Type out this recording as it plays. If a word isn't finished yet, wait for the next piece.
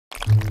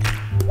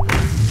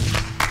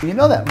You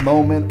know that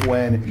moment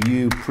when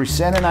you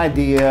present an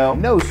idea,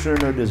 no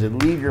sooner does it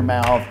leave your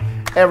mouth,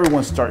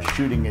 everyone starts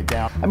shooting it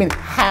down. I mean,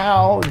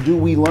 how do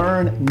we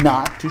learn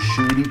not to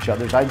shoot each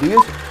other's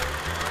ideas?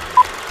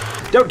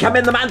 Don't come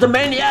in the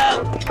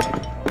Mantomania!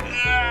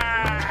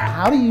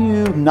 How do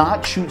you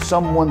not shoot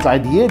someone's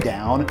idea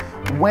down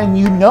when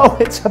you know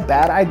it's a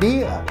bad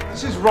idea?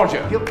 This is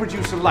Roger. He'll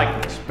produce a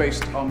likeness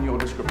based on your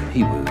description.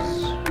 He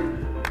was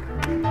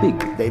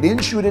big. They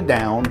didn't shoot it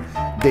down.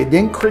 They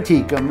didn't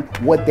critique him.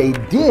 What they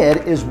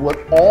did is what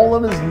all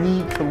of us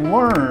need to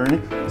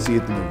learn. See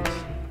at the movies.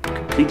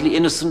 Completely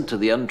innocent to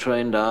the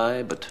untrained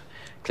eye, but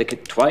click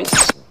it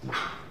twice,